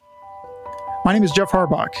My name is Jeff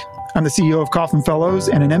Harbach. I'm the CEO of Kauffman Fellows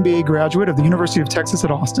and an MBA graduate of the University of Texas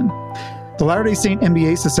at Austin. The Latter-day Saint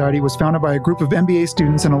MBA Society was founded by a group of MBA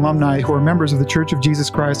students and alumni who are members of the Church of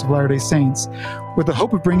Jesus Christ of Latter-day Saints, with the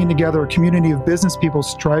hope of bringing together a community of business people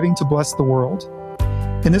striving to bless the world.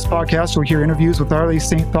 In this podcast, you'll hear interviews with Latter-day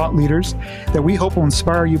Saint thought leaders that we hope will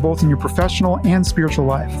inspire you both in your professional and spiritual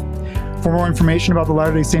life. For more information about the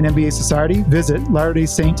Latter-day Saint MBA Society, visit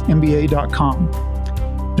latterdaysaintmba.com.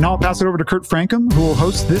 And now I'll pass it over to Kurt Francom, who will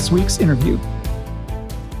host this week's interview.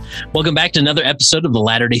 Welcome back to another episode of the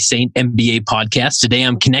Latter-day Saint MBA podcast. Today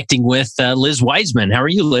I'm connecting with Liz Wiseman. How are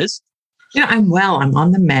you, Liz? I'm well. I'm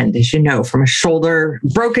on the mend, as you know, from a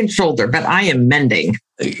broken shoulder, but I am mending.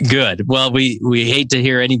 Good. Well, we hate to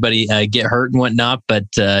hear anybody get hurt and whatnot, but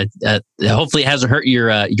hopefully it hasn't hurt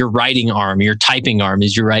your writing arm, your typing arm.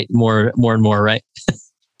 As you write more and more, right?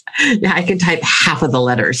 Yeah, I can type half of the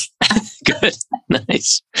letters. Good.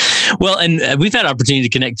 Nice. Well, and we've had opportunity to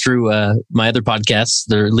connect through my other podcasts,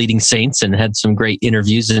 the Leading Saints, and had some great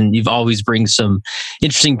interviews. And you've always bring some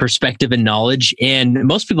interesting perspective and knowledge. And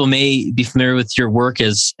most people may be familiar with your work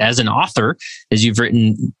as an author, as you've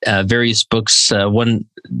written various books. One,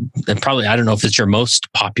 probably, I don't know if it's your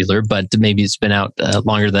most popular, but maybe it's been out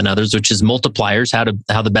longer than others, which is Multipliers, how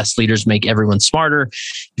the best leaders make everyone smarter.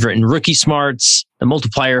 You've written Rookie Smarts, The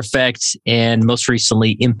Multiplier Effect, and most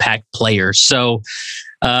recently, Impact Players. So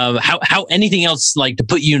how anything else like to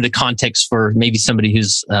put you into context for maybe somebody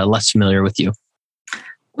who's less familiar with you?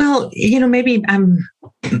 Well, maybe I'm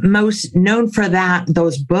most known for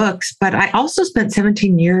those books, but I also spent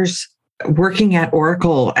 17 years working at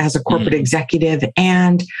Oracle as a corporate executive.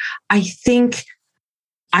 And I think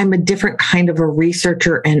I'm a different kind of a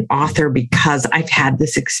researcher and author because I've had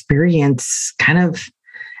this experience kind of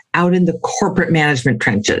out in the corporate management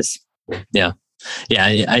trenches. Yeah. Yeah,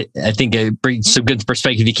 I think it brings some good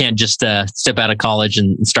perspective. You can't just step out of college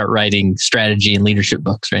and start writing strategy and leadership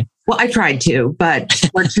books, right? Well, I tried to, but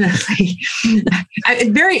fortunately,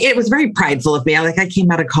 it was very prideful of me. I came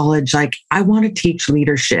out of college, I want to teach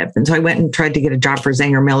leadership. And so I went and tried to get a job for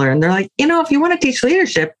Zanger Miller. And they're like, if you want to teach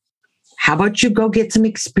leadership, how about you go get some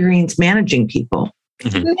experience managing people?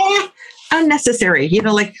 Nah, unnecessary.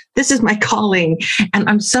 This is my calling. And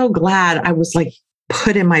I'm so glad I was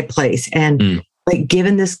put in my place and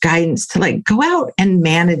given this guidance to go out and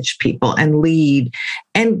manage people and lead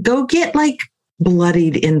and go get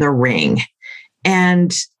bloodied in the ring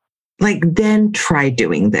and then try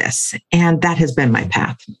doing this. And that has been my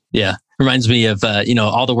path. Yeah. Reminds me of,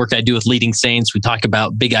 all the work I do with Leading Saints. We talk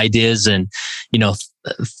about big ideas and,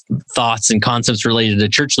 thoughts and concepts related to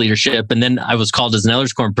church leadership. And then I was called as an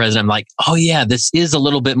Elders Quorum president. I'm like, oh yeah, this is a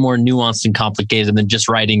little bit more nuanced and complicated than just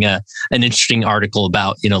writing an interesting article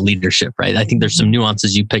about, leadership, right? I think there's some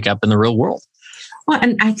nuances you pick up in the real world. Well,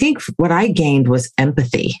 and I think what I gained was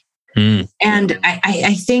empathy. And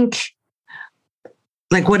I think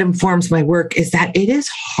what informs my work is that it is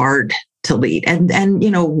hard to lead. And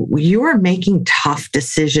you are making tough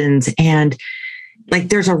decisions and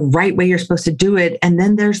there's a right way you're supposed to do it. And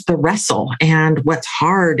then there's the wrestle and what's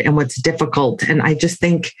hard and what's difficult. And I just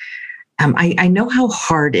think I know how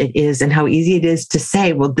hard it is and how easy it is to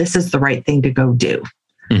say, well, this is the right thing to go do.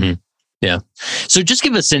 Mm-hmm. Yeah. So just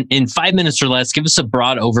give us in 5 minutes or less, give us a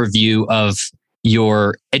broad overview of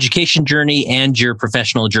your education journey and your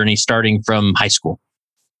professional journey starting from high school.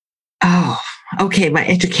 Oh, okay. My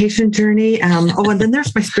education journey. And then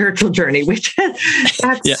there's my spiritual journey, which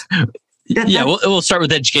that's... Yeah. We'll start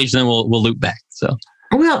with education, then we'll loop back. So,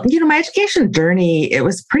 well, my education journey, it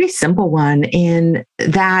was a pretty simple one in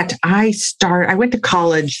that I went to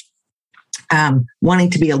college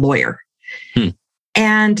wanting to be a lawyer.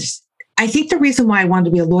 And I think the reason why I wanted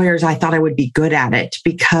to be a lawyer is I thought I would be good at it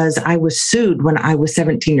because I was sued when I was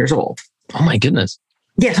 17 years old. Oh my goodness.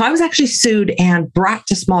 Yeah. So I was actually sued and brought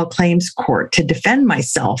to small claims court to defend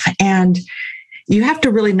myself. And you have to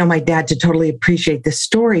really know my dad to totally appreciate this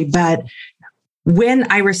story. But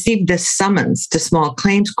when I received this summons to small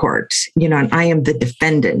claims court, and I am the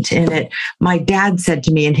defendant in it, my dad said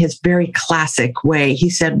to me in his very classic way, he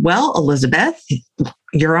said, well, Elizabeth,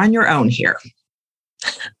 you're on your own here.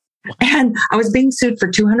 And I was being sued for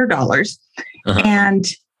 $200. And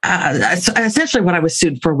essentially what I was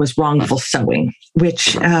sued for was wrongful sewing,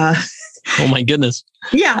 which... oh my goodness.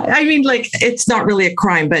 Yeah. I mean, it's not really a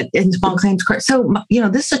crime, but in small claims court. So,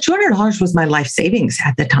 this $200 was my life savings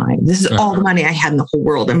at the time. This is all the money I had in the whole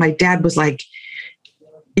world. And my dad was like,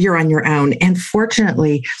 you're on your own. And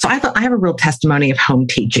fortunately, so I thought I have a real testimony of home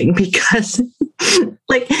teaching because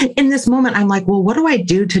in this moment, I'm like, well, what do I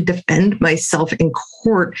do to defend myself in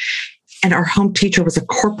court? And our home teacher was a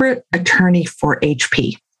corporate attorney for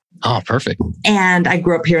HP. Oh, perfect. And I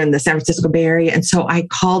grew up here in the San Francisco Bay Area. And so I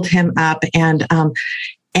called him up and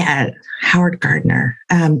Howard Gardner.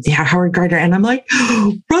 Howard Gardner. And I'm like,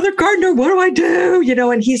 Brother Gardner, what do I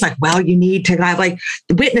do? And he's like, well, you need to have like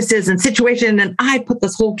witnesses and situation. And I put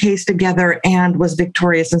this whole case together and was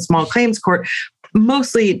victorious in small claims court,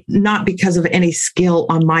 mostly not because of any skill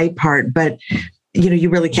on my part, but you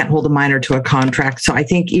really can't hold a minor to a contract. So I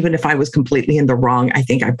think even if I was completely in the wrong, I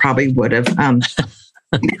think I probably would have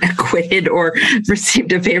acquitted or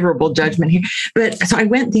received a favorable judgment here. But so I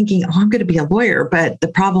went thinking, I'm going to be a lawyer. But the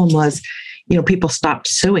problem was, people stopped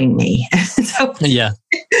suing me. So yeah,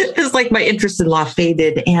 it's like my interest in law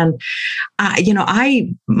faded. And,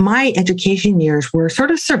 my education years were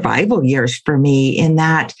sort of survival years for me in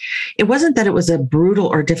that it wasn't that it was a brutal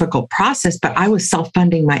or difficult process, but I was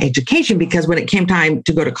self-funding my education because when it came time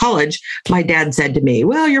to go to college, my dad said to me,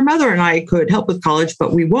 well, your mother and I could help with college,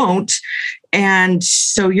 but we won't. And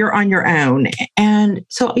so you're on your own. And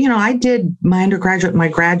so, I did my undergraduate, my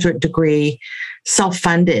graduate degree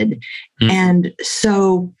self-funded. And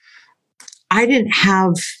so I didn't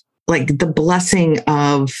have like the blessing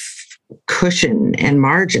of cushion and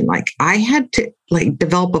margin. Like I had to like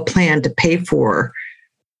develop a plan to pay for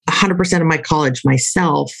 100% of my college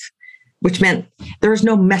myself, which meant there was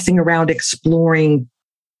no messing around exploring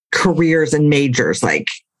careers and majors. Like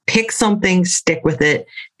pick something, stick with it,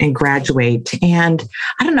 and graduate. And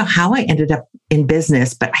I don't know how I ended up in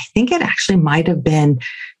business, but I think it actually might have been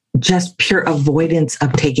just pure avoidance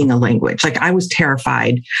of taking a language. Like I was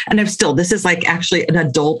terrified. And this is like actually an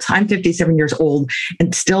adult. I'm 57 years old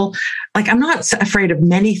and still like, I'm not afraid of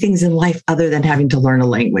many things in life other than having to learn a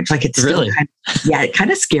language. Like it's really, it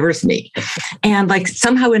kind of scares me. And like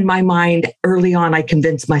somehow in my mind early on, I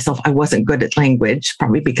convinced myself I wasn't good at language,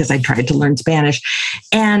 probably because I tried to learn Spanish.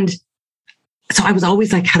 And so I was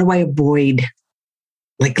always like, how do I avoid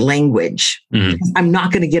like language? I'm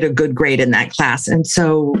not going to get a good grade in that class. And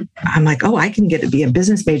so I'm like, I can get to be a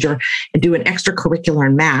business major and do an extracurricular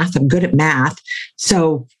in math. I'm good at math.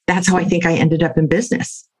 So that's how I think I ended up in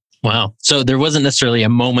business. Wow. So there wasn't necessarily a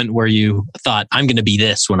moment where you thought, I'm going to be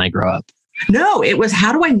this when I grow up. No, it was,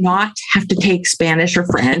 how do I not have to take Spanish or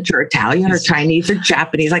French or Italian or Chinese or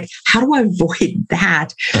Japanese? Like, how do I avoid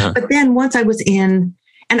that? But then once I was in,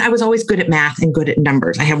 and I was always good at math and good at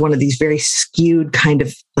numbers. I have one of these very skewed kind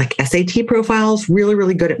of like SAT profiles, really,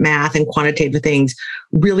 really good at math and quantitative things,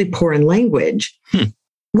 really poor in language,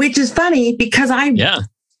 which is funny because I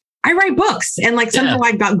write books and like somehow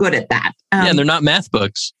I got good at that. And they're not math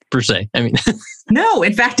books per se. I mean, no,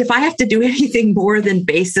 in fact, if I have to do anything more than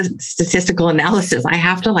basic statistical analysis, I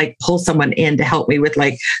have to like pull someone in to help me with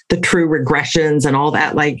like the true regressions and all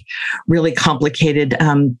that, like really complicated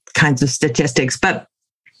kinds of statistics. But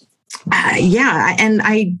and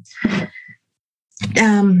I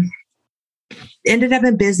ended up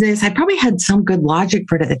in business. I probably had some good logic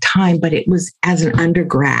for it at the time, but it was as an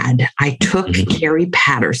undergrad. I took Carrie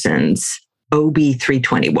Patterson's OB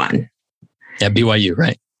 321. At BYU,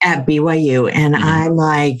 right? At BYU. And I'm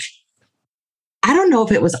like, I don't know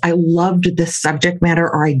if it was I loved the subject matter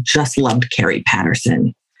or I just loved Carrie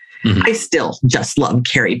Patterson. I still just love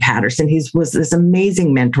Carrie Patterson. He was this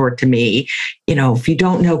amazing mentor to me. If you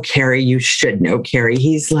don't know Carrie, you should know Carrie.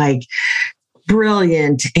 He's like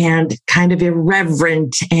brilliant and kind of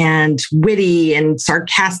irreverent and witty and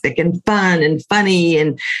sarcastic and fun and funny.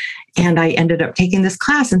 And I ended up taking this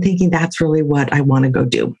class and thinking that's really what I want to go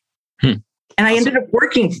do. And I ended up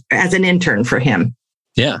working as an intern for him.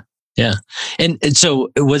 Yeah. Yeah. And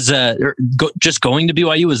so it was just going to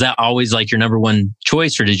BYU, was that always like your number one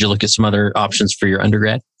choice, or did you look at some other options for your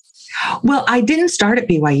undergrad? Well, I didn't start at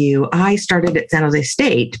BYU. I started at San Jose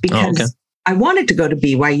State because I wanted to go to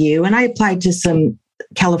BYU and I applied to some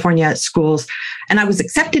California schools and I was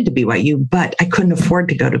accepted to BYU, but I couldn't afford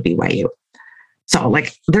to go to BYU. So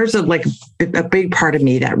like, there's a big part of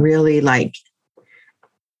me that really like,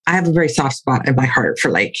 I have a very soft spot in my heart for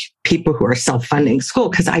like people who are self-funding school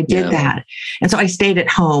because I did that. And so I stayed at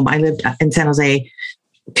home. I lived in San Jose,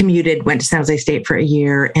 commuted, went to San Jose State for a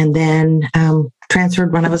year, and then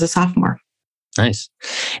transferred when I was a sophomore. Nice.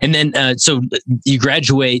 And then, so you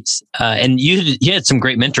graduate and you had some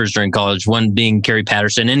great mentors during college, one being Carrie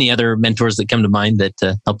Patterson. Any other mentors that come to mind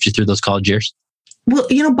that helped you through those college years? Well,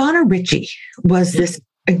 Bonner Ritchie was this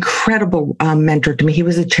incredible mentor to me. He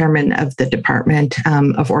was the chairman of the Department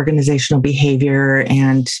of Organizational Behavior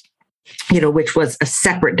and, which was a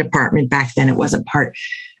separate department back then. It wasn't part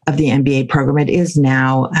of the MBA program. It is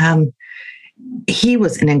now. He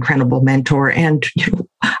was an incredible mentor. And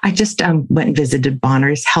I just went and visited Bonner.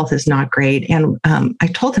 His health is not great. And I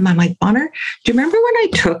told him, I'm like, Bonner, do you remember when I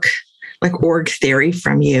took like org theory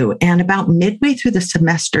from you. And about midway through the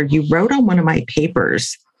semester, you wrote on one of my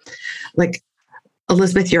papers, like,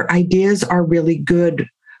 Elizabeth, your ideas are really good.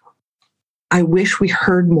 I wish we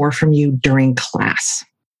heard more from you during class.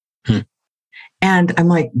 And I'm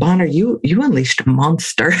like, Bonner, you unleashed a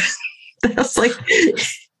monster. That's like,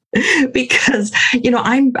 because,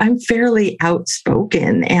 I'm fairly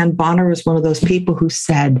outspoken, and Bonner was one of those people who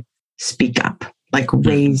said, speak up, like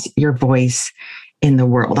raise your voice in the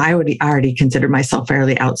world. I already considered myself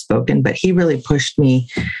fairly outspoken, but he really pushed me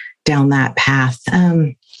down that path.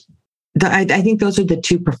 I think those are the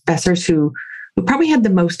two professors who probably had the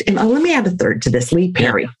most, and let me add a third to this, Lee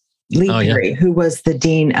Perry. Perry, who was the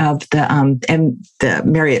dean of the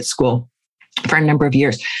Marriott School for a number of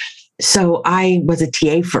years. So I was a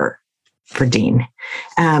TA for Dean.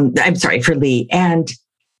 For Lee. And,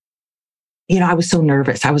 I was so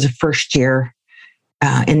nervous. I was a first year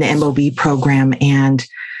in the MOB program, and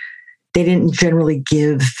they didn't generally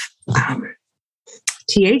give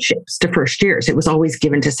TA-ships to first years. It was always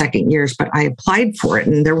given to second years, but I applied for it,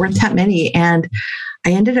 and there weren't that many, and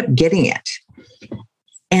I ended up getting it.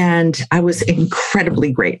 And I was incredibly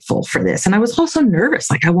grateful for this. And I was also nervous.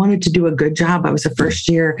 Like, I wanted to do a good job. I was a first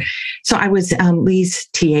year. So I was Lee's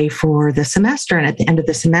TA for the semester. And at the end of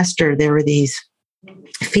the semester, there were these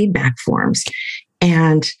feedback forms.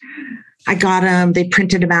 And I got them. They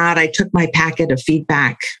printed them out. I took my packet of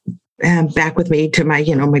feedback back with me to my,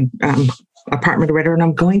 my apartment or whatever. And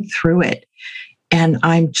I'm going through it. And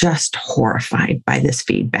I'm just horrified by this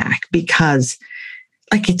feedback, because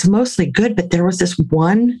like, it's mostly good, but there was this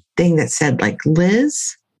one thing that said, like,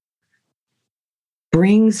 Liz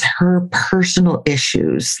brings her personal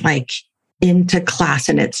issues like into class,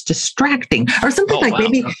 and it's distracting, or something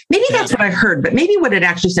maybe that's what I heard, but maybe what it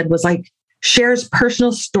actually said was like, shares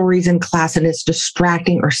personal stories in class and it's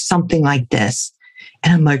distracting, or something like this.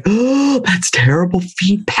 And I'm like, oh, that's terrible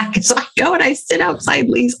feedback. And so I go and I sit outside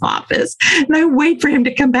Lee's office and I wait for him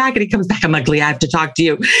to come back. And he comes back. I'm like, Lee, I have to talk to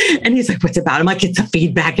you. And he's like, what's it about? I'm like, it's a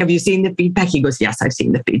feedback. Have you seen the feedback? He goes, yes, I've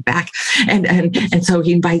seen the feedback. And so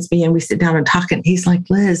he invites me and we sit down and talk. And he's like,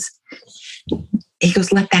 Liz, he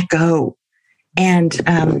goes, let that go. And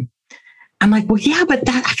I'm like, well, yeah, but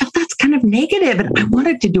I felt that's kind of negative, and I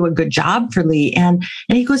wanted to do a good job for Lee. And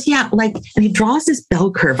he goes, yeah, like, and he draws this bell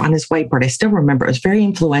curve on his whiteboard. I still remember, it was very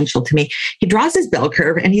influential to me. He draws his bell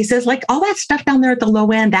curve and he says, like, all that stuff down there at the low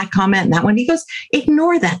end, that comment and that one, he goes,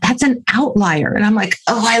 ignore that. That's an outlier. And I'm like,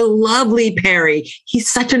 oh, I love Lee Perry.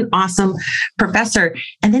 He's such an awesome professor.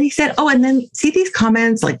 And then he said, oh, and then see these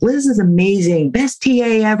comments, like, Liz is amazing, best TA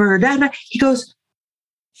ever. Da, da. He goes,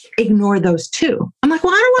 ignore those too. I'm like,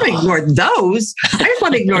 well, I don't want to ignore those. I just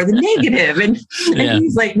want to ignore the negative. And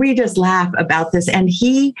he's like, we just laugh about this. And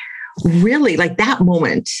he really, like, that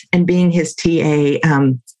moment and being his TA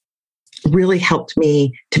really helped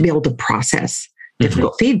me to be able to process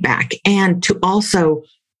difficult feedback, and to also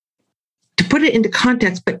to put it into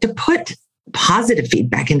context, but to put positive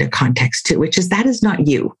feedback into context too, which is that is not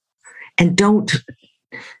you, and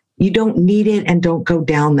you don't need it, and don't go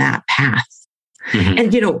down that path.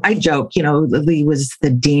 And, I joke, Lee was the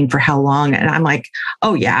dean for how long? And I'm like,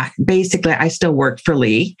 oh yeah, basically I still worked for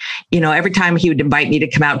Lee. Every time he would invite me to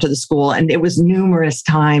come out to the school, and it was numerous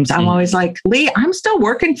times, I'm always like, Lee, I'm still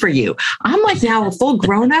working for you. I'm like now a full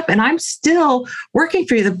grown up, and I'm still working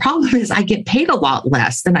for you. The problem is I get paid a lot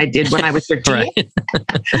less than I did when I was 13. Right.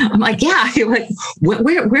 I'm like, yeah, you're like,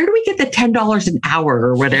 where do we get the $10 an hour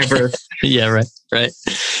or whatever? Yeah, right. Right.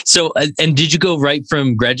 So, and did you go right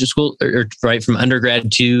from graduate school, or right from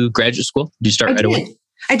undergrad to graduate school? Did you start right away?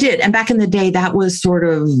 I did. And back in the day, that was sort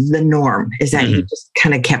of the norm, is that you just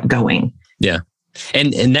kind of kept going. Yeah.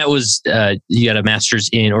 And that was, you got a master's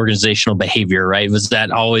in organizational behavior, right? Was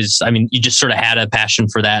that always, you just sort of had a passion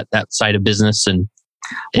for that side of business?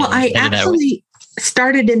 Well, I actually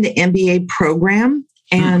started in the MBA program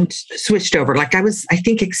and switched over. Like, I was, I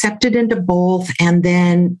think, accepted into both, and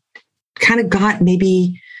then kind of got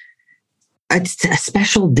maybe a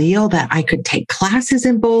special deal that I could take classes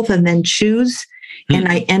in both and then choose. And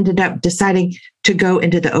I ended up deciding to go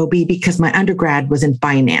into the OB because my undergrad was in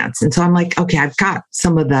finance. And so I'm like, okay, I've got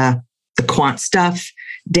some of the quant stuff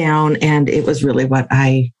down. And it was really what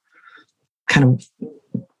I kind of,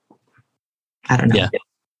 I don't know.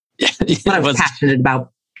 Yeah. What I was passionate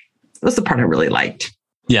about. It was the part I really liked.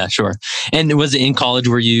 Yeah, sure. And was it in college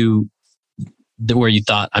where you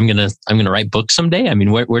thought, I'm gonna write books someday?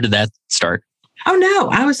 Where did that start? Oh no,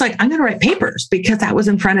 I was like, I'm gonna write papers, because that was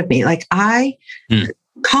in front of me. Like,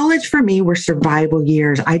 college for me were survival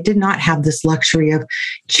years. I did not have this luxury of,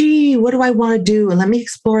 gee, what do I want to do? And let me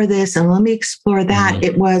explore this and let me explore that.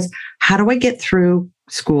 It was, how do I get through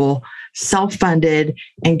school? self-funded,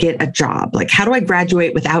 and get a job? Like, how do I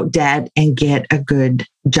graduate without debt and get a good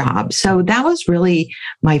job? So that was really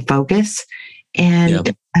my focus.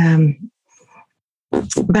 And,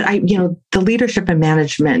 but the leadership and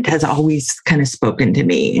management has always kind of spoken to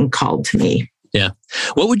me and called to me. Yeah.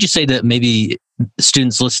 What would you say that maybe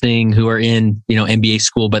students listening who are in, MBA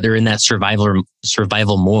school, but they're in that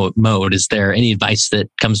survival mode? Is there any advice that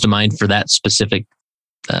comes to mind for that specific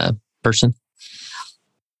person?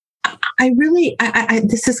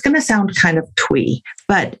 This is going to sound kind of twee,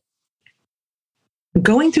 but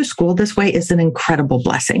going through school this way is an incredible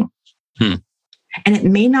blessing. And it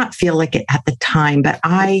may not feel like it at the time, but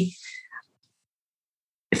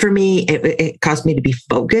for me, it caused me to be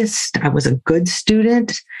focused. I was a good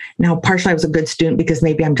student. Now, partially I was a good student because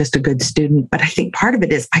maybe I'm just a good student, but I think part of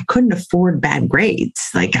it is I couldn't afford bad grades.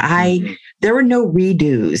 Like there were no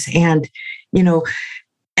redos.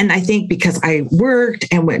 And I think because I worked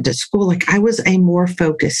and went to school, like I was a more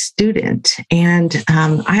focused student. And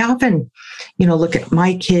I often, look at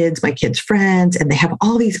my kids' friends, and they have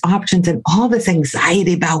all these options and all this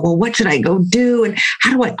anxiety about, well, what should I go do? And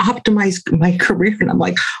how do I optimize my career? And I'm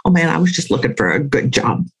like, oh man, I was just looking for a good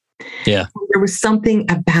job. Yeah. There was something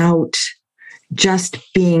about just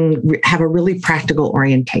have a really practical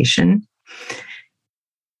orientation.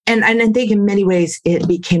 And I think in many ways, it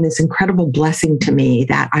became this incredible blessing to me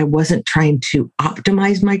that I wasn't trying to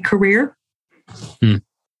optimize my career.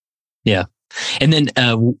 Yeah. And then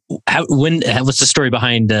what's the story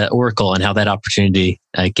behind Oracle and how that opportunity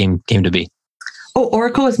came to be? Oh,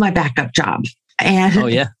 Oracle is my backup job. And oh,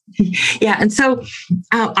 yeah. Yeah. And so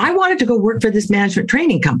I wanted to go work for this management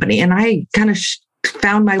training company. And I kind of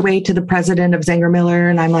found my way to the president of Zenger Miller.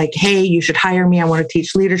 And I'm like, hey, you should hire me. I want to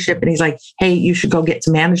teach leadership. And he's like, hey, you should go get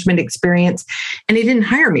some management experience. And he didn't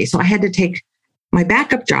hire me. So I had to take my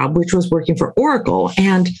backup job, which was working for Oracle.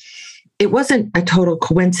 And it wasn't a total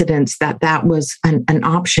coincidence that was an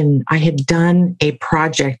option. I had done a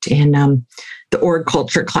project in the org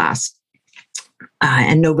culture class.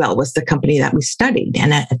 And Novell was the company that we studied.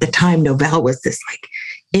 And at the time, Novell was this like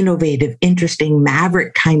innovative, interesting,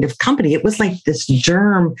 maverick kind of company. It was like this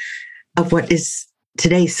germ of what is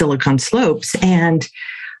today Silicon Slopes. And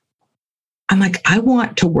I'm like, I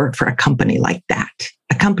want to work for a company like that,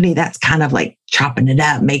 a company that's kind of like chopping it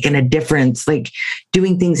up, making a difference, like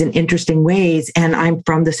doing things in interesting ways. And I'm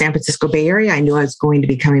from the San Francisco Bay Area. I knew I was going to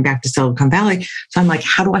be coming back to Silicon Valley. So I'm like,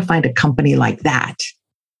 how do I find a company like that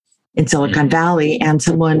in Silicon Valley? And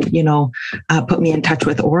someone, put me in touch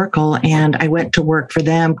with Oracle, and I went to work for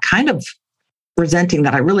them, kind of presenting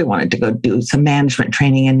that I really wanted to go do some management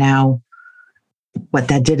training. And now what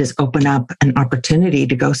that did is open up an opportunity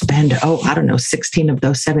to go spend, 16 of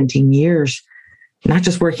those 17 years, not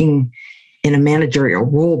just working in a managerial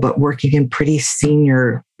role, but working in pretty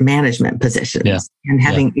senior management positions and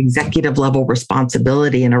having executive level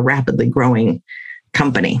responsibility in a rapidly growing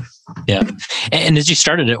company. Yeah. And as you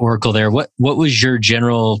started at Oracle there, what was your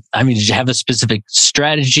general, did you have a specific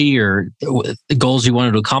strategy or goals you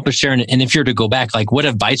wanted to accomplish there? And if you're to go back, like what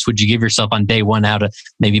advice would you give yourself on day one, how to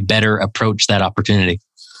maybe better approach that opportunity?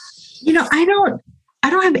 I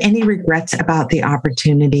don't have any regrets about the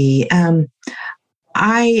opportunity.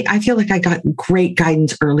 I feel like I got great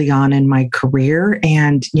guidance early on in my career.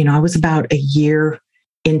 And, I was about a year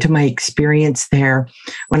into my experience there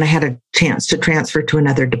when I had a chance to transfer to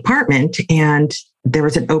another department, and there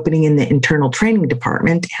was an opening in the internal training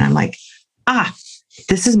department. And I'm like,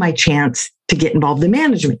 this is my chance to get involved in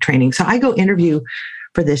management training. So I go interview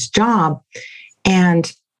for this job,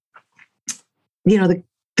 and, the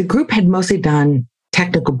group had mostly done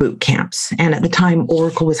technical boot camps. And at the time,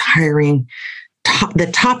 Oracle was hiring the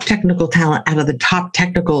top technical talent out of the top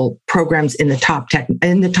technical programs in the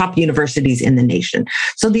top universities in the nation.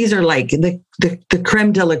 So these are like the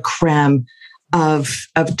creme de la creme of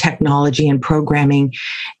technology and programming.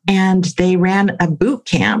 And they ran a boot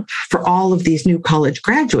camp for all of these new college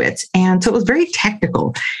graduates. And so it was very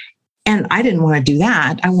technical. And I didn't want to do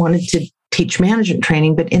that. I wanted to teach management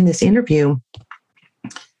training. But in this interview,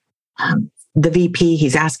 the VP,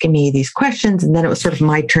 he's asking me these questions. And then it was sort of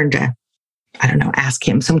my turn to ask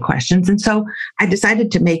him some questions. And so I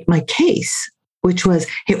decided to make my case, which was,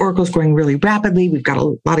 hey, Oracle's growing really rapidly. We've got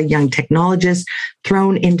a lot of young technologists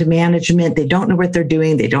thrown into management. They don't know what they're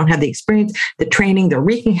doing. They don't have the experience, the training. They're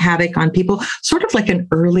wreaking havoc on people, sort of like an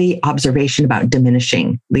early observation about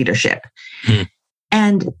diminishing leadership.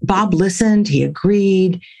 And Bob listened, he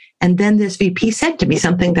agreed. And then this VP said to me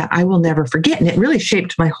something that I will never forget, and it really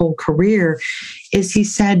shaped my whole career, is he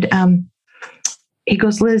said, he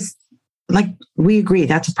goes, Liz, like, we agree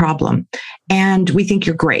that's a problem. And we think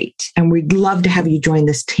you're great. And we'd love to have you join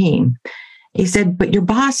this team. He said, but your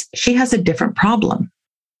boss, she has a different problem.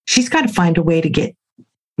 She's got to find a way to get,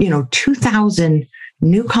 2,000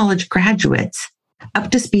 new college graduates up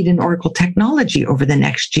to speed in Oracle technology over the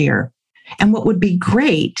next year. And what would be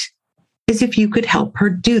great is if you could help her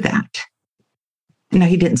do that. Now,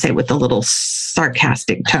 he didn't say it with a little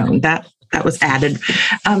sarcastic tone. That was added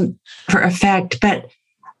for effect. But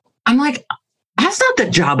I'm like, that's not the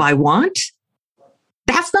job I want.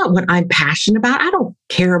 That's not what I'm passionate about. I don't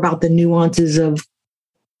care about the nuances of,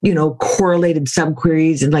 correlated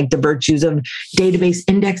subqueries and like the virtues of database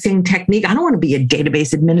indexing technique. I don't want to be a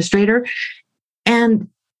database administrator. And,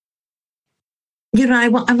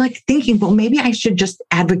 I'm like thinking, well, maybe I should just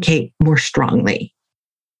advocate more strongly.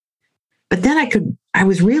 But then I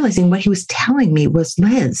was realizing what he was telling me was,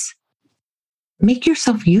 Liz, make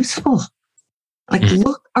yourself useful. Like,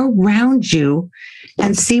 look around you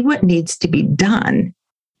and see what needs to be done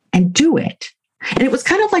and do it. And it was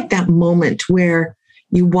kind of like that moment where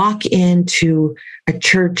you walk into a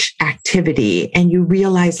church activity and you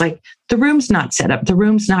realize, like, the room's not set up, the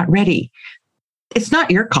room's not ready. It's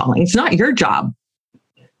not your calling. It's not your job.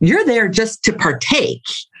 You're there just to partake.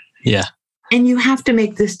 Yeah. And you have to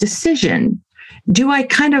make this decision. Do I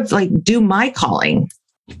kind of like do my calling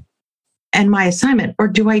and my assignment, or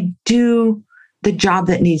do I do the job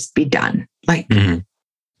that needs to be done? Like, and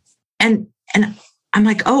I'm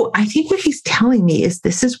like, oh, I think what he's telling me is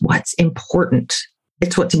this is what's important.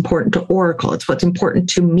 It's what's important to Oracle. It's what's important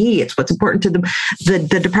to me. It's what's important to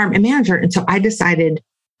the department manager. And so I decided,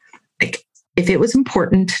 like, if it was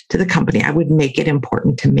important to the company, I would make it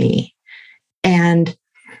important to me. And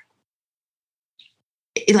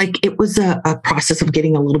it was a process of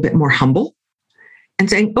getting a little bit more humble and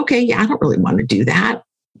saying, okay, yeah, I don't really want to do that,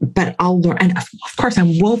 but I'll learn. And of course,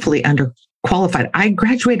 I'm woefully underqualified. I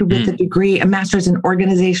graduated with a degree, a master's in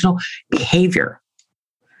organizational behavior.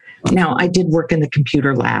 Now, I did work in the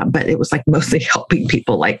computer lab, but it was like mostly helping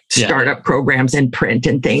people like start up programs in print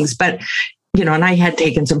and things. But, and I had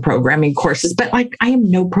taken some programming courses, but like, I am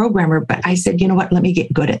no programmer. But I said, you know what, let me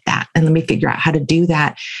get good at that. And let me figure out how to do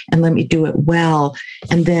that. And let me do it well.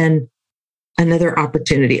 And then another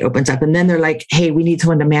opportunity opens up. And then they're like, hey, we need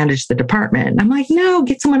someone to manage the department. And I'm like, no,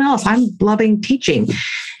 get someone else. I'm loving teaching.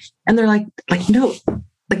 And they're like, no,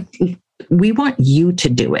 like, we want you to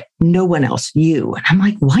do it. No one else, you. And I'm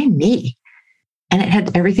like, why me? And it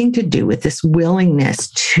had everything to do with this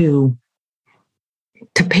willingness to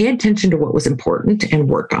pay attention to what was important and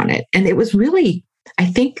work on it. And it was really, I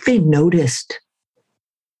think they noticed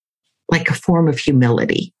like a form of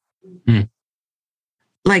humility.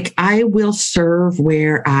 Like, I will serve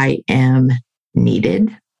where I am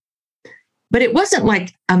needed. But it wasn't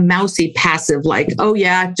like a mousy passive, like, oh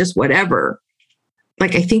yeah, just whatever.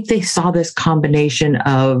 Like, I think they saw this combination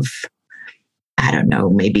of, I don't know,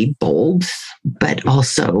 maybe bold, but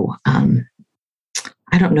also,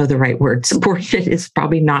 I don't know the right word. Subordinate is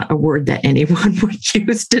probably not a word that anyone would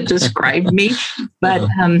use to describe me, but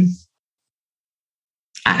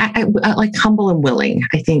I like humble and willing,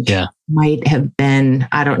 I think might have been,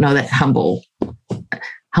 I don't know that humble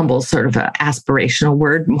sort of an aspirational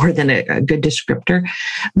word more than a good descriptor,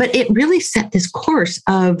 but it really set this course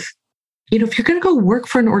of, if you're going to go work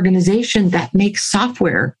for an organization that makes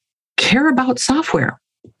software, care about software.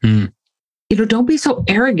 Don't be so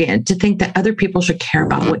arrogant to think that other people should care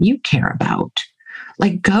about what you care about.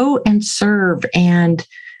 Like, go and serve. And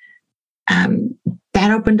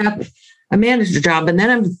that opened up a manager job. And then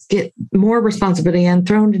I get more responsibility and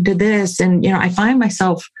thrown into this. And, I find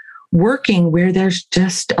myself working where there's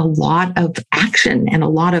just a lot of action and a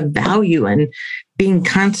lot of value and being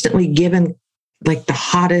constantly given like the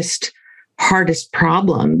hardest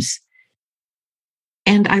problems.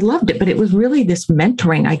 And I loved it, but it was really this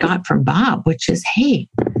mentoring I got from Bob, which is, hey,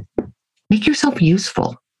 make yourself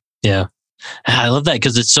useful. Yeah. I love that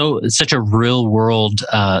because it's such a real world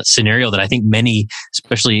scenario that I think many,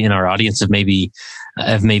 especially in our audience, have maybe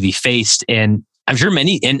faced. And I'm sure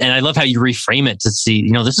many, and I love how you reframe it to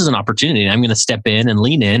see, this is an opportunity. I'm going to step in and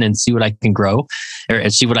lean in and see what I can grow or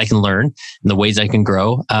see what I can learn and the ways I can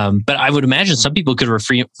grow. But I would imagine some people could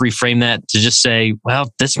reframe that to just say,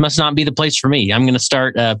 well, this must not be the place for me. I'm going to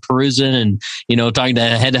start perusing and, talking to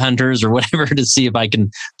headhunters or whatever to see if I can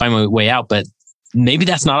find my way out. But maybe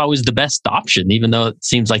that's not always the best option, even though it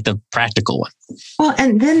seems like the practical one. Well,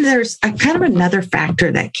 and then there's a kind of another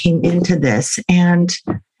factor that came into this. And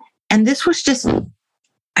this was just,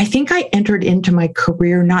 I think I entered into my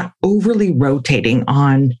career not overly rotating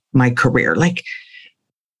on my career. Like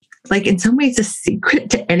like in some ways, the secret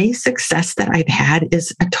to any success that I've had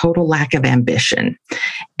is a total lack of ambition.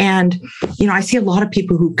 And, I see a lot of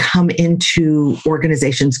people who come into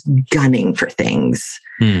organizations gunning for things.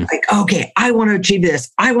 Like, okay, I want to achieve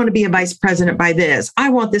this. I want to be a vice president by this. I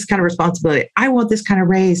want this kind of responsibility. I want this kind of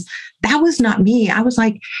raise. That was not me. I was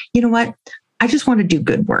like, you know what? I just want to do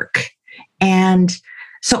good work. And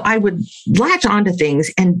so I would latch onto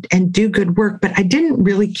things and do good work, but I didn't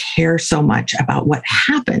really care so much about what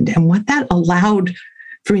happened and what that allowed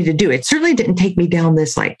for me to do. It certainly didn't take me down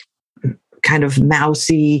this like kind of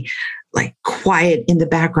mousy, like quiet in the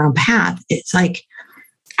background path. It's like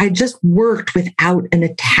I just worked without an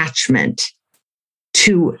attachment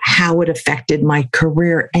to how it affected my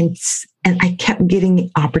career. And I kept getting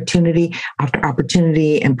opportunity after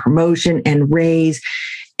opportunity and promotion and raise.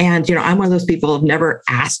 And, I'm one of those people who've never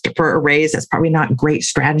asked for a raise. That's probably not great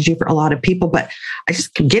strategy for a lot of people, but I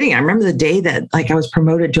just kept getting it. I remember the day that like I was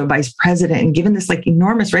promoted to a vice president and given this like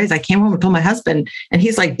enormous raise. I came home and told my husband, and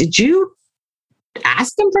he's like, did you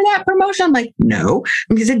ask him for that promotion? I'm like, no.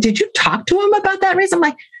 And he said, did you talk to him about that raise? I'm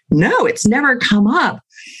like, no, it's never come up.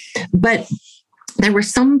 But there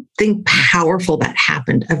was something powerful that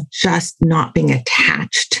happened of just not being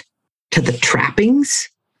attached to the trappings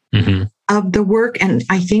of the work. And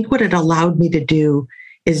I think what it allowed me to do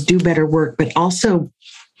is do better work, but also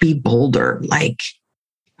be bolder. Like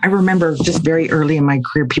I remember just very early in my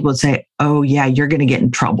career, people would say, oh yeah, you're going to get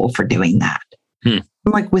in trouble for doing that. I'm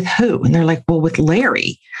like, with who? And they're like, well, with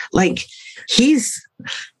Larry. Like he's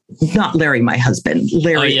not Larry, my husband,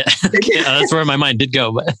 Larry. Oh yeah. Yeah, that's where my mind did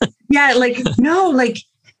go. But yeah, like, no, like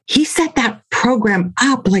he set that program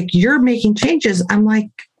up. Like you're making changes. I'm like,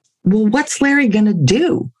 well, what's Larry going to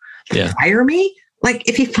do? Yeah. Fire me? Like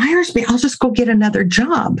if he fires me, I'll just go get another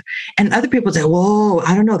job. And other people say, whoa,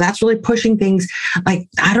 I don't know. That's really pushing things. Like,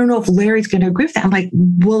 I don't know if Larry's going to agree with that. I'm like,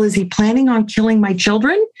 well, is he planning on killing my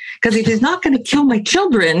children? Because if he's not going to kill my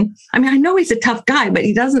children, I mean, I know he's a tough guy, but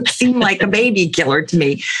he doesn't seem like a baby killer to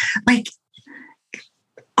me. Like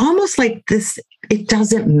almost like this, it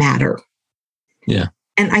doesn't matter. Yeah.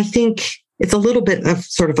 And I think it's a little bit of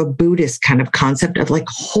sort of a Buddhist kind of concept of like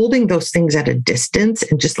holding those things at a distance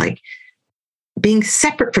and just like being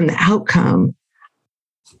separate from the outcome,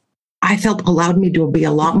 I felt allowed me to be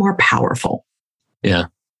a lot more powerful. Yeah.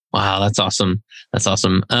 Wow. That's awesome. That's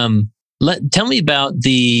awesome. Tell me about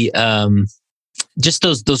the, just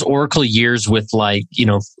those Oracle years with like,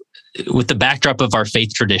 with the backdrop of our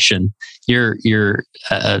faith tradition.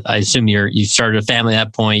 I assume you started a family at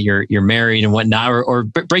that point, you're married and whatnot, or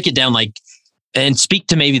break it down like, and speak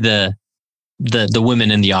to maybe the women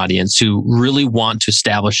in the audience who really want to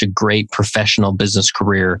establish a great professional business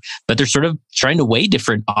career, but they're sort of trying to weigh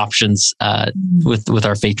different options with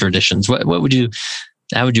our faith traditions. How would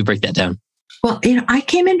you break that down? Well, I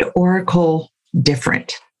came into Oracle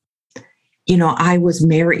different. I was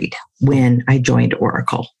married when I joined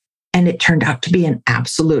Oracle, and it turned out to be an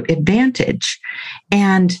absolute advantage.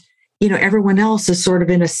 And everyone else is sort of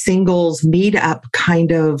in a singles meetup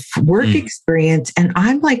kind of work experience. And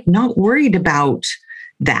I'm like not worried about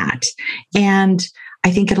that. And I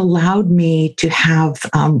think it allowed me to have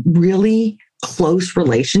really close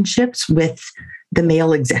relationships with the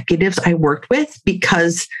male executives I worked with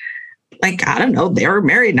because like, I don't know, they were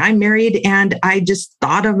married and I'm married. And I just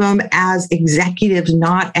thought of them as executives,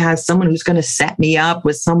 not as someone who's going to set me up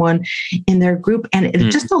with someone in their group. And it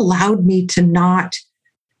just allowed me to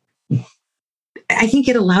I think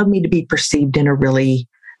it allowed me to be perceived in a really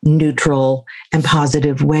neutral and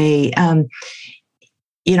positive way.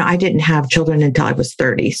 I didn't have children until I was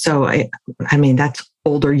 30. So I mean, that's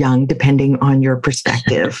old or young, depending on your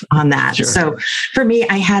perspective on that. Sure. So for me,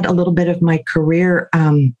 I had a little bit of my career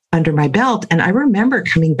under my belt. And I remember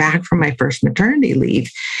coming back from my first maternity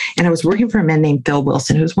leave, and I was working for a man named Phil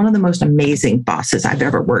Wilson, who was one of the most amazing bosses I've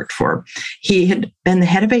ever worked for. He had been the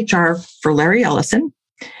head of HR for Larry Ellison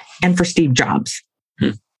and for Steve Jobs.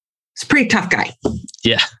 It's a pretty tough guy.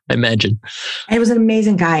 Yeah, I imagine. He was an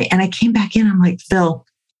amazing guy. And I came back in, I'm like, Phil,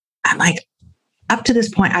 up to this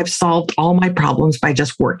point, I've solved all my problems by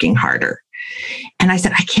just working harder. And I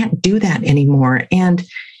said, I can't do that anymore. And,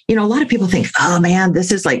 a lot of people think, oh man,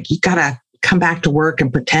 this is like, you got to come back to work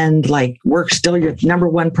and pretend like work's still your number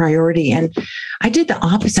one priority. And I did the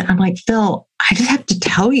opposite. I'm like, Phil, I just have to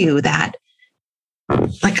tell you that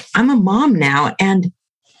like, I'm a mom now. And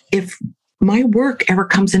if my work ever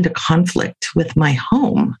comes into conflict with my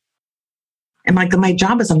home and like my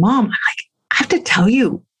job as a mom, I have to tell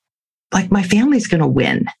you, like my family's going to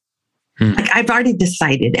win. Like I've already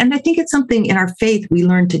decided. And I think it's something in our faith we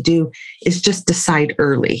learn to do is just decide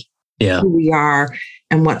early. who we are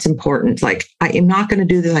and what's important. Like, I am not going to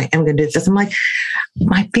do this. I am going to do this. I'm like,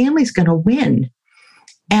 my family's going to win.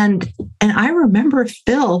 And I remember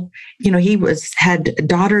Phil, he had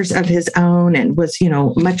daughters of his own and was,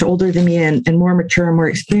 much older than me and more mature and more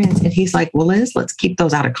experienced. And he's like, well, Liz, let's keep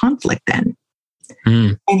those out of conflict then.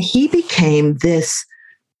 And he became this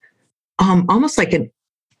almost like an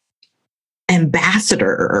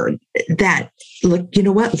ambassador that, look, you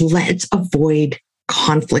know what, let's avoid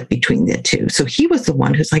conflict between the two. So he was the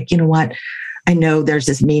one who's like, you know what, I know there's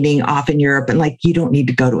this meeting off in Europe and like, you don't need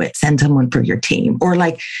to go to it. Send someone for your team. Or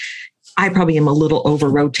like, I probably am a little over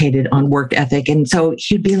rotated on work ethic. And so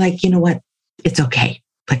he'd be like, you know what, it's okay.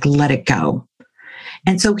 Like, let it go.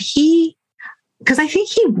 And so because I think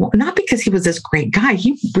not because he was this great guy,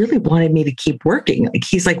 he really wanted me to keep working. Like,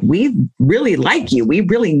 he's like, we really like you. We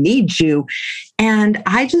really need you. And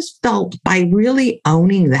I just felt by really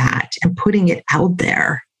owning that and putting it out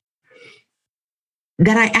there,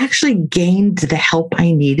 that I actually gained the help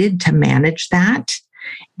I needed to manage that.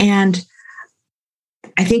 And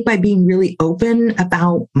I think by being really open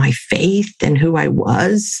about my faith and who I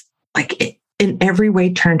was, like, it in every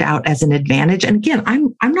way turned out as an advantage. And again,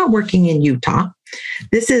 I'm not working in Utah.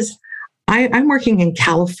 I'm working in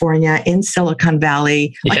California, in Silicon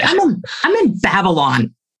Valley. Like, yeah. I'm in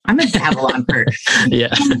Babylon. I'm in Babylon.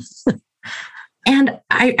 Yeah. And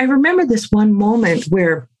I remember this one moment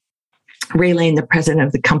where Ray Lane, the president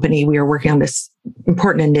of the company, we were working on this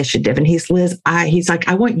important initiative. And he's like,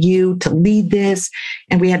 I want you to lead this.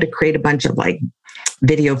 And we had to create a bunch of like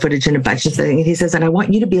video footage and a bunch of things. And he says, and I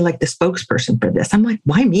want you to be like the spokesperson for this. I'm like,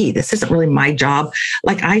 why me? This isn't really my job.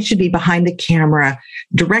 Like, I should be behind the camera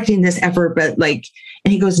directing this effort. But like,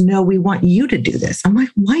 and he goes, no, we want you to do this. I'm like,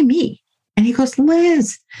 why me? And he goes,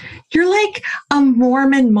 Liz, you're like a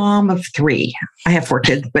Mormon mom of 3. I have 4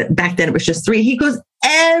 kids, but back then it was just 3. He goes,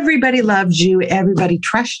 everybody loves you. Everybody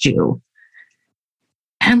trusts you.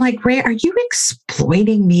 And I'm like, Ray, are you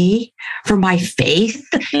exploiting me for my faith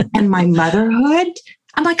and my motherhood?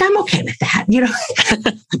 I'm like, I'm okay with that,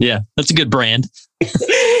 Yeah, that's a good brand.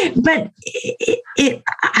 But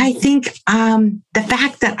I think the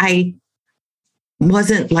fact that I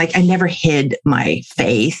wasn't like, I never hid my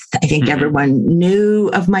faith. I think everyone knew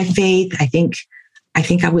of my faith. I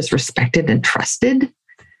think I was respected and trusted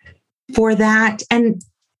for that. And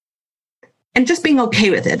just being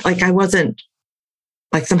okay with it. Like, I wasn't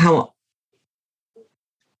like, somehow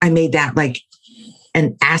I made that like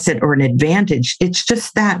an asset or an advantage. It's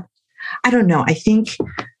just that, I don't know. I think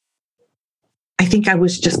I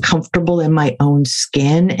was just comfortable in my own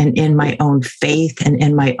skin and in my own faith and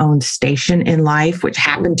in my own station in life, which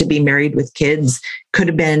happened to be married with kids. Could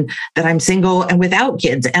have been that I'm single and without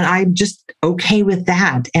kids. And I'm just okay with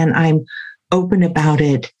that. And I'm open about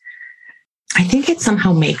it. I think it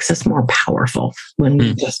somehow makes us more powerful when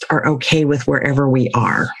we just are okay with wherever we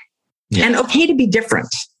are and okay to be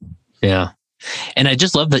different. Yeah. And I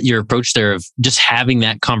just love that your approach there of just having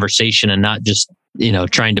that conversation and not just,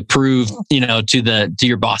 trying to prove, to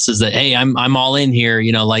your bosses that, hey, I'm all in here,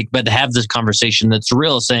 but to have this conversation that's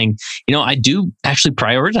real, saying, I do actually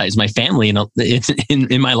prioritize my family,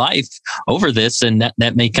 in my life over this, and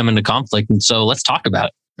that may come into conflict. And so let's talk about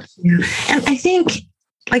it. Yeah. And I think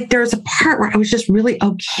like there's a part where I was just really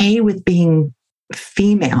okay with being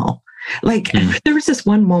female. Like there was this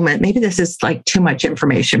one moment, maybe this is like too much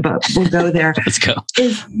information, but we'll go there. Let's go.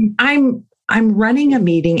 I'm running a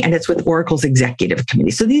meeting and it's with Oracle's executive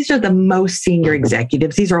committee. So these are the most senior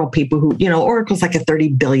executives. These are all people who, Oracle's like a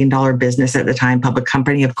 $30 billion business at the time, public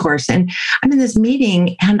company, of course. And I'm in this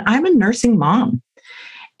meeting and I'm a nursing mom.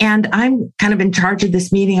 And I'm kind of in charge of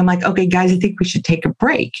this meeting. I'm like, okay, guys, I think we should take a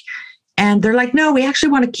break. And they're like, no, we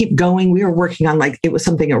actually want to keep going. We were working on it was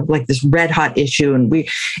something like this red hot issue. And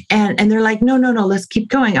they're like, no, let's keep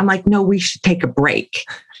going. I'm like, no, we should take a break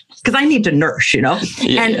because I need to nurse,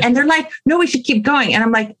 Yeah. And they're like, no, we should keep going. And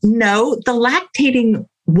I'm like, no, the lactating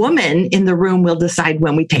woman in the room will decide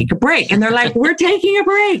when we take a break. And they're like, we're taking a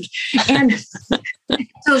break. And so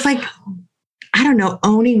it's like, I don't know,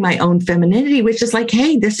 owning my own femininity, which is like,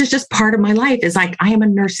 hey, this is just part of my life. Is like, I am a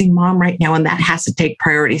nursing mom right now, and that has to take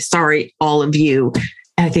priority. Sorry, all of you.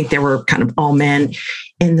 And I think there were kind of all men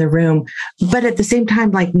in the room, but at the same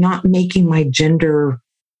time, like not making my gender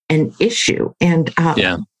an issue. And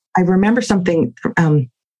I remember something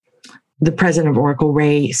the president of Oracle,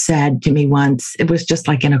 Ray, said to me once. It was just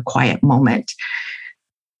like in a quiet moment.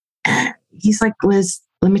 He's like, Liz,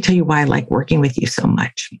 let me tell you why I like working with you so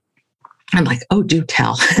much. I'm like, oh, do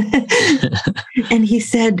tell. And he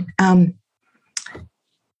said, a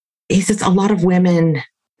lot of women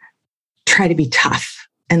try to be tough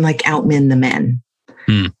and like outmin the men.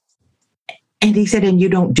 And he said, and you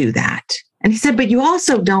don't do that. And he said, but you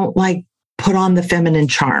also don't like put on the feminine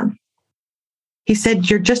charm. He said,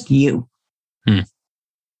 you're just you.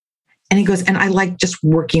 And he goes, and I like just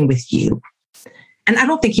working with you. And I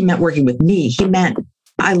don't think he meant working with me. He meant,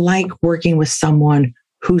 I like working with someone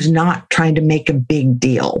who's not trying to make a big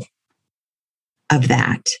deal of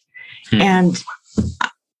that. And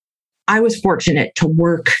I was fortunate to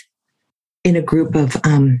work in a group of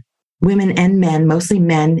women and men, mostly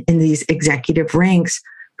men in these executive ranks,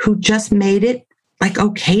 who just made it like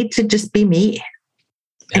okay to just be me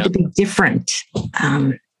and to be different.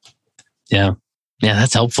 Yeah,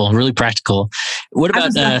 that's helpful. Really practical. What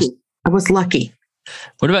about? I was lucky.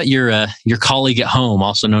 What about your colleague at home,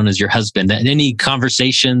 also known as your husband? Any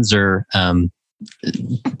conversations or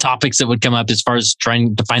topics that would come up as far as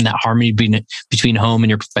trying to find that harmony between home and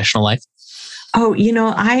your professional life? Oh,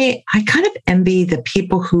 I kind of envy the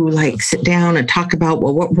people who like sit down and talk about,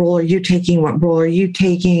 well, what role are you taking? What role are you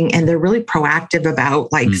taking? And they're really proactive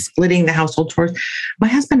about like splitting the household chores. My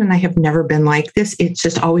husband and I have never been like this. It's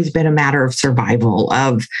just always been a matter of survival,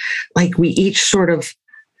 of like we each sort of,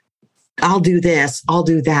 I'll do this, I'll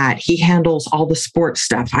do that. He handles all the sports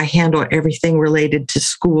stuff. I handle everything related to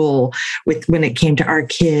school when it came to our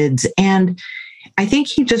kids. And I think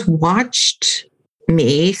he just watched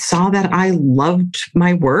me, saw that I loved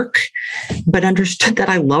my work, but understood that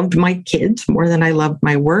I loved my kids more than I loved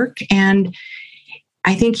my work. And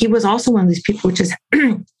I think he was also one of these people, which is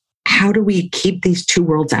how do we keep these two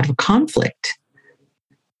worlds out of conflict?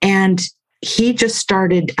 And he just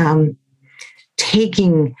started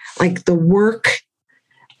taking like the work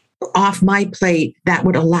off my plate that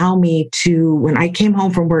would allow me to, when I came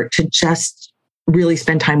home from work, to just really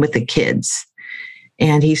spend time with the kids.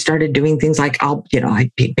 And he started doing things like I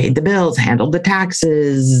paid the bills, handled the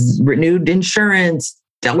taxes, renewed insurance,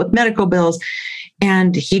 dealt with medical bills.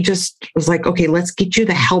 And he just was like, okay, let's get you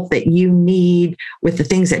the help that you need with the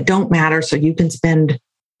things that don't matter so you can spend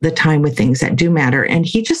the time with things that do matter. And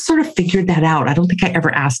he just sort of figured that out. I don't think I ever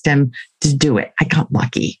asked him to do it. I got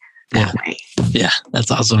lucky that way. Yeah, that's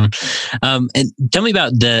awesome. And tell me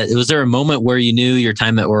about was there a moment where you knew your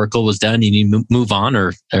time at Oracle was done? You need to move on,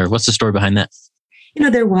 or what's the story behind that? And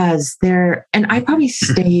I probably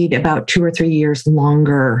stayed about 2 or 3 years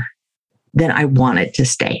longer than I wanted to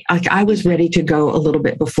stay. Like I was ready to go a little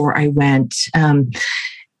bit before I went. But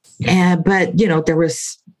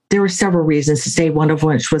there were several reasons to stay, one of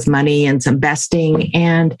which was money and some vesting.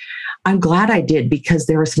 And I'm glad I did, because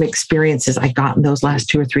there were some experiences I got in those last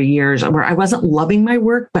 2 or 3 years where I wasn't loving my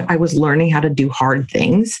work, but I was learning how to do hard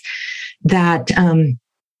things that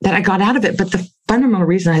I got out of it. But the fundamental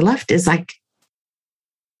reason I left is like,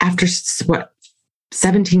 after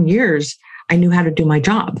 17 years, I knew how to do my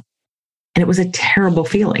job. And it was a terrible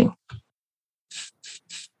feeling.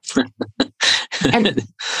 And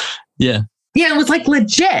yeah, it was like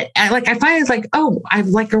legit. I finally was like, oh, I've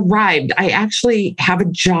like arrived. I actually have a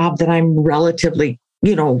job that I'm relatively,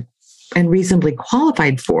 and reasonably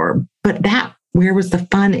qualified for. But where was the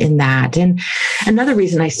fun in that? And another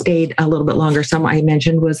reason I stayed a little bit longer, some I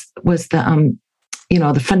mentioned, was the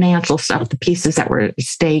the financial stuff, the pieces that were at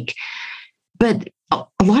stake. But a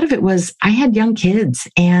lot of it was, I had young kids,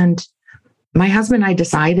 and my husband and I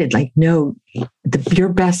decided, like, no, your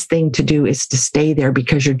best thing to do is to stay there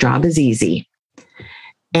because your job is easy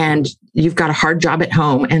and you've got a hard job at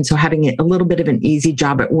home. And so having a little bit of an easy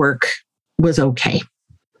job at work was okay.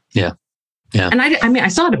 Yeah. Yeah. And I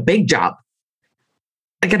still had a big job.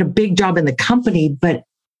 I got a big job in the company, but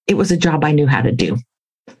it was a job I knew how to do.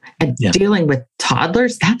 And dealing with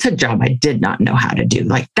toddlers, that's a job I did not know how to do.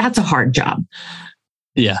 Like, that's a hard job.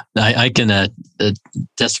 Yeah, I can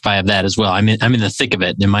testify of that as well. I'm in the thick of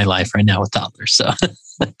it in my life right now with toddlers. So,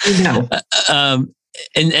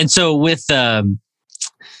 and so with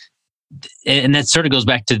and that sort of goes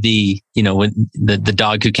back to when the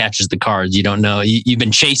dog who catches the cards. You don't know. You've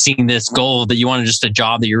been chasing this goal that you wanted, just a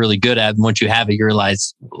job that you're really good at, and once you have it, you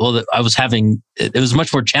realize, well, it was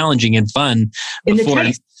much more challenging and fun before.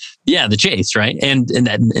 The chase, right? And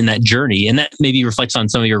that journey. And that maybe reflects on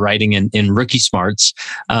some of your writing in Rookie Smarts.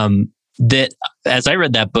 That as I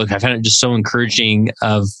read that book, I found it just so encouraging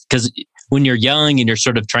because when you're young and you're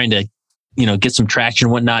sort of trying to, get some traction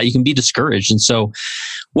and whatnot, you can be discouraged. And so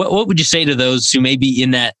what would you say to those who may be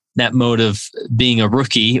in that mode of being a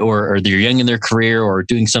rookie or they're young in their career or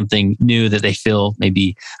doing something new that they feel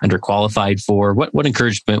maybe underqualified for? What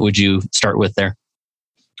encouragement would you start with there?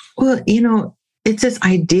 Well, it's this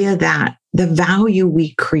idea that the value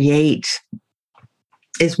we create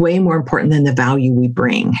is way more important than the value we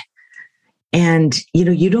bring. And,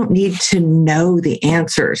 you don't need to know the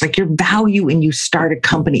answers. Like, your value when you start a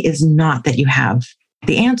company is not that you have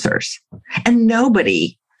the answers. And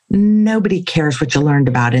nobody cares what you learned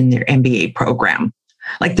about in their MBA program.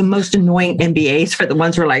 Like, the most annoying MBAs are the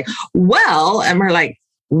ones who are like, well, and we're like,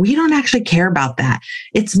 we don't actually care about that.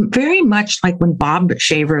 It's very much like when Bob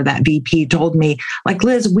Shaver, that VP, told me, like,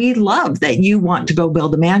 Liz, we love that you want to go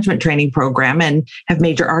build a management training program and have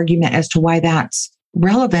made your argument as to why that's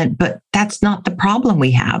relevant, but that's not the problem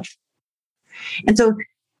we have. And so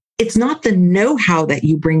it's not the know-how that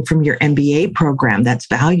you bring from your MBA program that's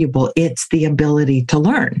valuable. It's the ability to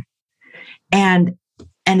learn. And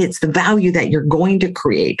it's the value that you're going to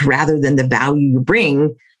create rather than the value you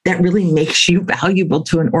bring that really makes you valuable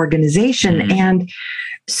to an organization. Mm-hmm. And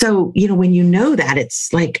so, when you know that,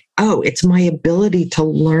 it's like, oh, it's my ability to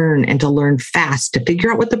learn and to learn fast, to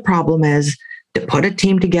figure out what the problem is, to put a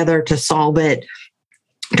team together to solve it,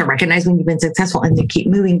 to recognize when you've been successful and to keep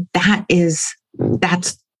moving.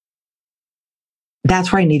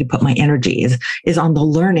 That's where I need to put my energy is on the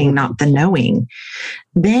learning, not the knowing.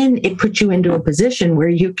 Then it puts you into a position where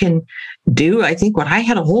you can do, I think what I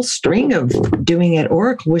had a whole string of doing at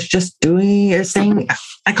Oracle was just saying,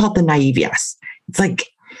 I call it the naive yes. It's like,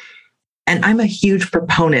 and I'm a huge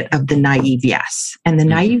proponent of the naive yes. And the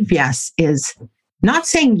naive yes is not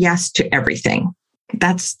saying yes to everything.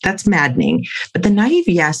 That's maddening. But the naive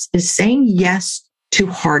yes is saying yes to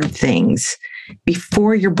hard things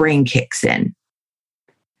before your brain kicks in.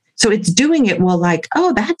 So it's doing it well, like,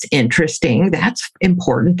 oh, that's interesting. That's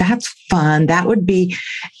important. That's fun. That would be.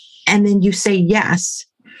 And then you say yes.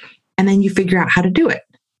 And then you figure out how to do it.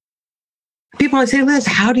 People always say, Liz,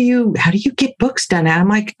 how do you get books done? And I'm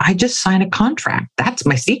like, I just sign a contract. That's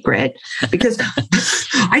my secret, because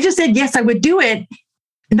I just said, yes, I would do it,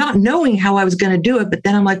 not knowing how I was going to do it. But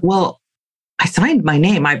then I'm like, well, I signed my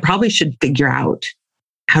name. I probably should figure out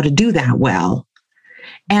how to do that well.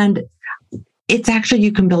 And it's actually,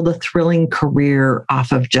 you can build a thrilling career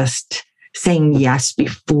off of just saying yes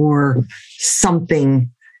before something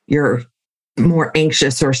your more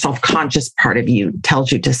anxious or self-conscious part of you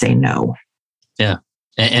tells you to say no. Yeah.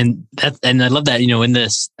 And I love that, in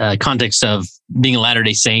this context of being a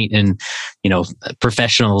Latter-day Saint and,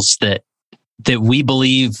 professionals that we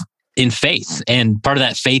believe in faith. And part of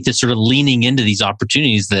that faith is sort of leaning into these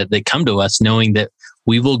opportunities that come to us, knowing that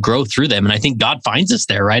we will grow through them. And I think God finds us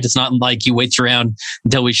there, right? It's not like he waits around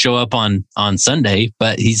until we show up on Sunday,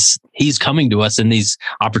 but he's coming to us in these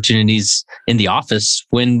opportunities in the office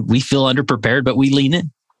when we feel underprepared, but we lean in.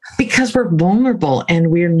 Because we're vulnerable and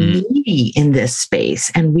we're needy in this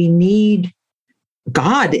space, and we need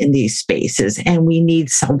God in these spaces, and we need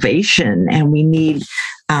salvation, and we need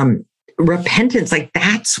repentance. Like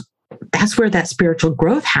that's where that spiritual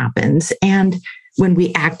growth happens. And when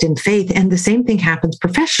we act in faith, and the same thing happens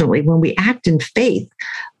professionally, when we act in faith,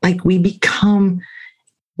 like we become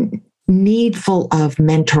needful of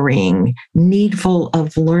mentoring, needful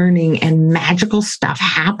of learning, and magical stuff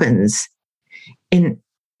happens in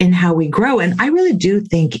how we grow. And I really do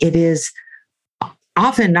think it is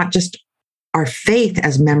often not just our faith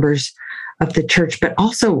as members of the church, but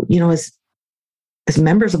also, as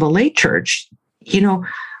members of a lay church,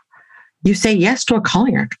 you say yes to a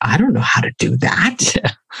calling. Like, I don't know how to do that.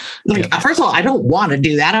 Yeah. First of all, I don't want to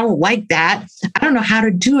do that. I don't like that. I don't know how to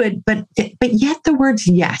do it, but yet the words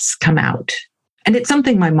yes come out. And it's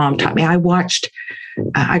something my mom taught me. I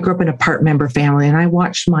grew up in a part member family, and I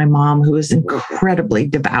watched my mom, who is incredibly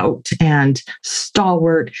devout and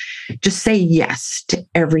stalwart, just say yes to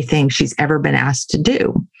everything she's ever been asked to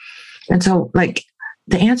do. And so,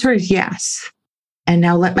 the answer is yes. And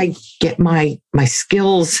now let me get my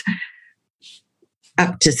skills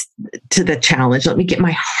up to the challenge. Let me get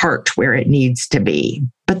my heart where it needs to be.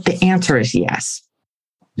 But the answer is yes.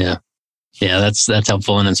 Yeah. Yeah, that's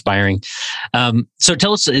helpful and inspiring. So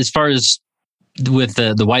tell us, as far as with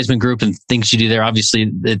the Wiseman Group and things you do there, obviously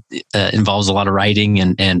it involves a lot of writing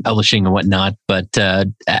and publishing and whatnot, but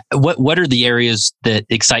what are the areas that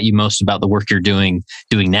excite you most about the work you're doing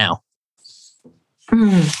now?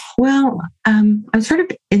 Well, I'm sort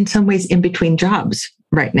of in some ways in between jobs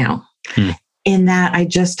right now, in that I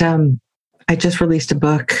just released a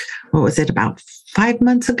book. What was it, about 5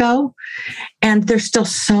 months ago? And there's still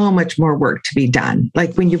so much more work to be done.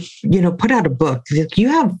 Like when you put out a book, you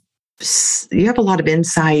have a lot of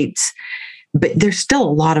insights, but there's still a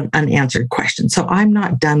lot of unanswered questions. So I'm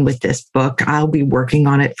not done with this book. I'll be working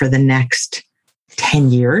on it for the next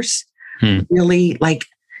 10 years. Really,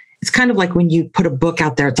 it's kind of like when you put a book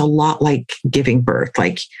out there, it's a lot like giving birth.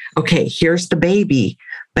 Like, okay, here's the baby,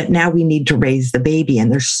 but now we need to raise the baby.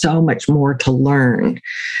 And there's so much more to learn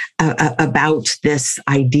about this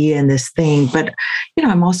idea and this thing. But,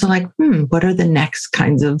 I'm also like, what are the next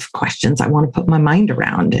kinds of questions I want to put my mind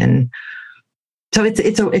around? And so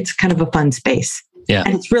it's kind of a fun space. Yeah.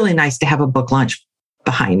 And it's really nice to have a book launch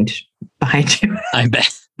behind you. I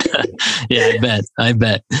bet. Yeah, I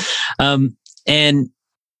bet. And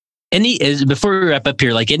before we wrap up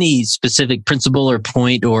here, like any specific principle or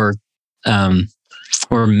point or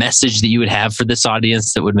message that you would have for this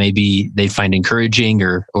audience that would maybe they find encouraging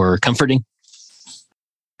or comforting?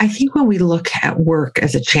 I think when we look at work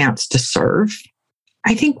as a chance to serve,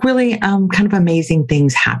 I think really kind of amazing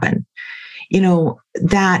things happen.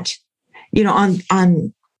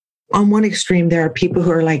 On one extreme, there are people who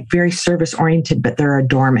are like very service oriented, but they're a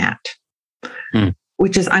doormat,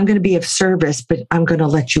 which is I'm going to be of service, but I'm going to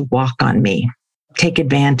let you walk on me, take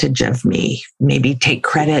advantage of me, maybe take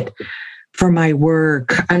credit for my work,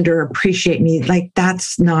 underappreciate me. Like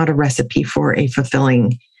that's not a recipe for a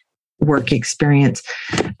fulfilling work experience.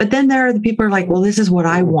 But then there are the people who are like, well, this is what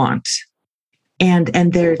I want. And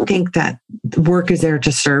they think that work is there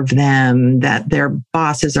to serve them, that their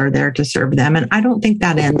bosses are there to serve them. And I don't think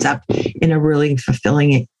that ends up in a really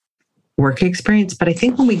fulfilling work experience. But I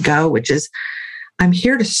think when we go, which is, I'm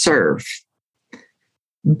here to serve,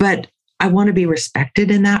 but I want to be respected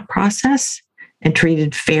in that process and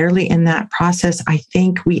treated fairly in that process, I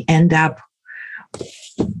think we end up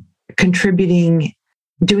contributing,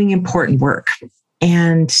 doing important work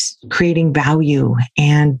and creating value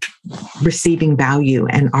and receiving value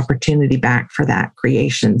and opportunity back for that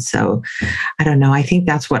creation. So I don't know. I think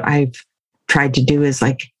that's what I've tried to do is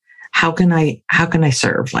like, how can I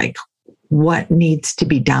serve? Like what needs to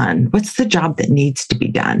be done? What's the job that needs to be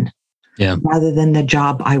done? Yeah. Rather than the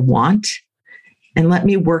job I want, and let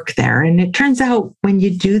me work there. And it turns out when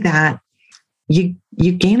you do that, you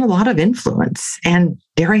gain a lot of influence and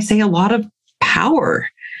dare I say a lot of power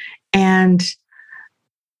and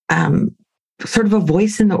sort of a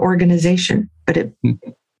voice in the organization, but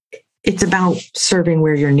it's about serving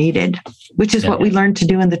where you're needed, which is what we learned to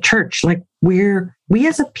do in the church. Like we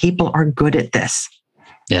as a people are good at this.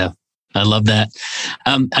 Yeah. I love that.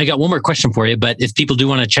 I got one more question for you, but if people do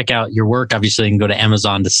want to check out your work, obviously they can go to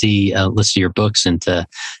Amazon to see a list of your books and to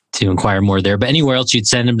inquire more there. But anywhere else you'd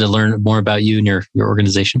send them to learn more about you and your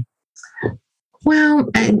organization? Well,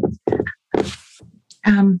 I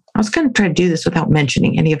was going to try to do this without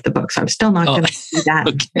mentioning any of the books. I'm still not going to do that.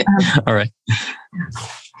 Okay. All right.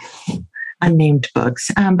 Unnamed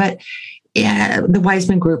books. But yeah,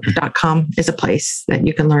 thewisemangroup.com is a place that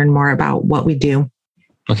you can learn more about what we do.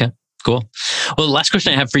 Okay, cool. Well, the last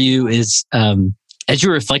question I have for you is, as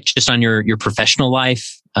you reflect just on your professional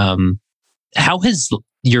life, how has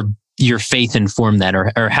your faith informed that,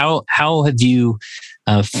 or how have you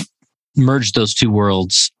merged those two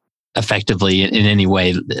worlds effectively in any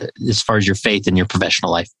way as far as your faith and your professional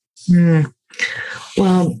life?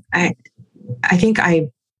 Well, I think I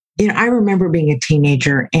remember being a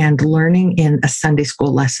teenager and learning in a Sunday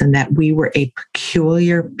school lesson that we were a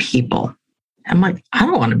peculiar people. I'm like, I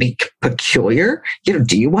don't want to be peculiar.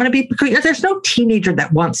 Do you want to be peculiar? There's no teenager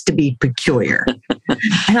that wants to be peculiar.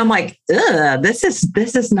 And I'm like, this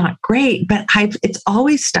is not great. But it's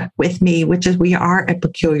always stuck with me, which is we are a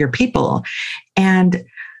peculiar people. And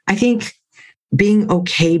I think being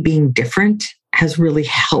okay, being different has really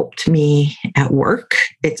helped me at work.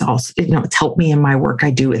 It's also, it's helped me in my work I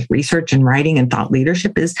do with research and writing and thought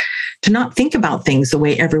leadership is to not think about things the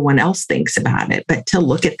way everyone else thinks about it, but to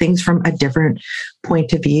look at things from a different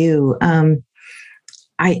point of view.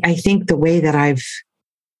 I think the way that I've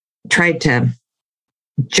tried to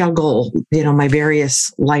juggle, my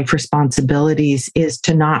various life responsibilities is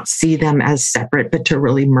to not see them as separate, but to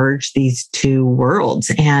really merge these two worlds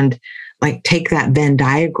and like take that Venn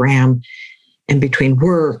diagram in between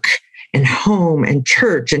work and home and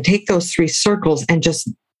church and take those three circles and just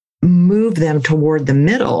move them toward the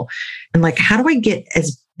middle. And like, how do I get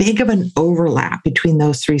as big of an overlap between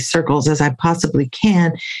those three circles as I possibly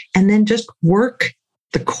can? And then just work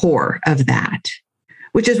the core of that,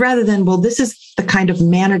 which is rather than, well, this is the kind of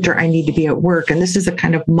manager I need to be at work. And this is the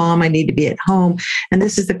kind of mom I need to be at home. And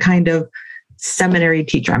this is the kind of seminary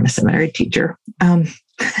teacher. I'm a seminary teacher.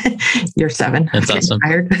 You're 7. That's awesome.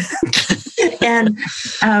 And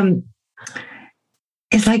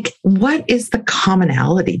it's like, what is the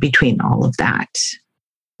commonality between all of that?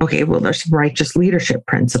 Okay, well, there's righteous leadership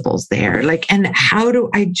principles there. Like, and how do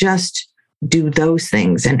I just do those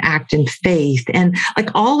things and act in faith? And like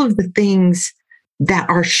all of the things that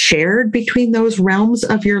are shared between those realms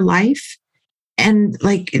of your life, and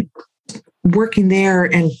like working there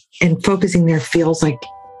and focusing there feels like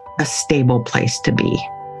a stable place to be.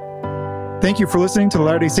 Thank you for listening to the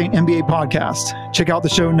Latter-day Saint MBA podcast. Check out the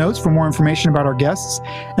show notes for more information about our guests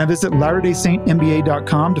and visit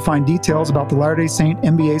latterdaysaintmba.com to find details about the Latter-day Saint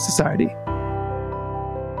MBA Society.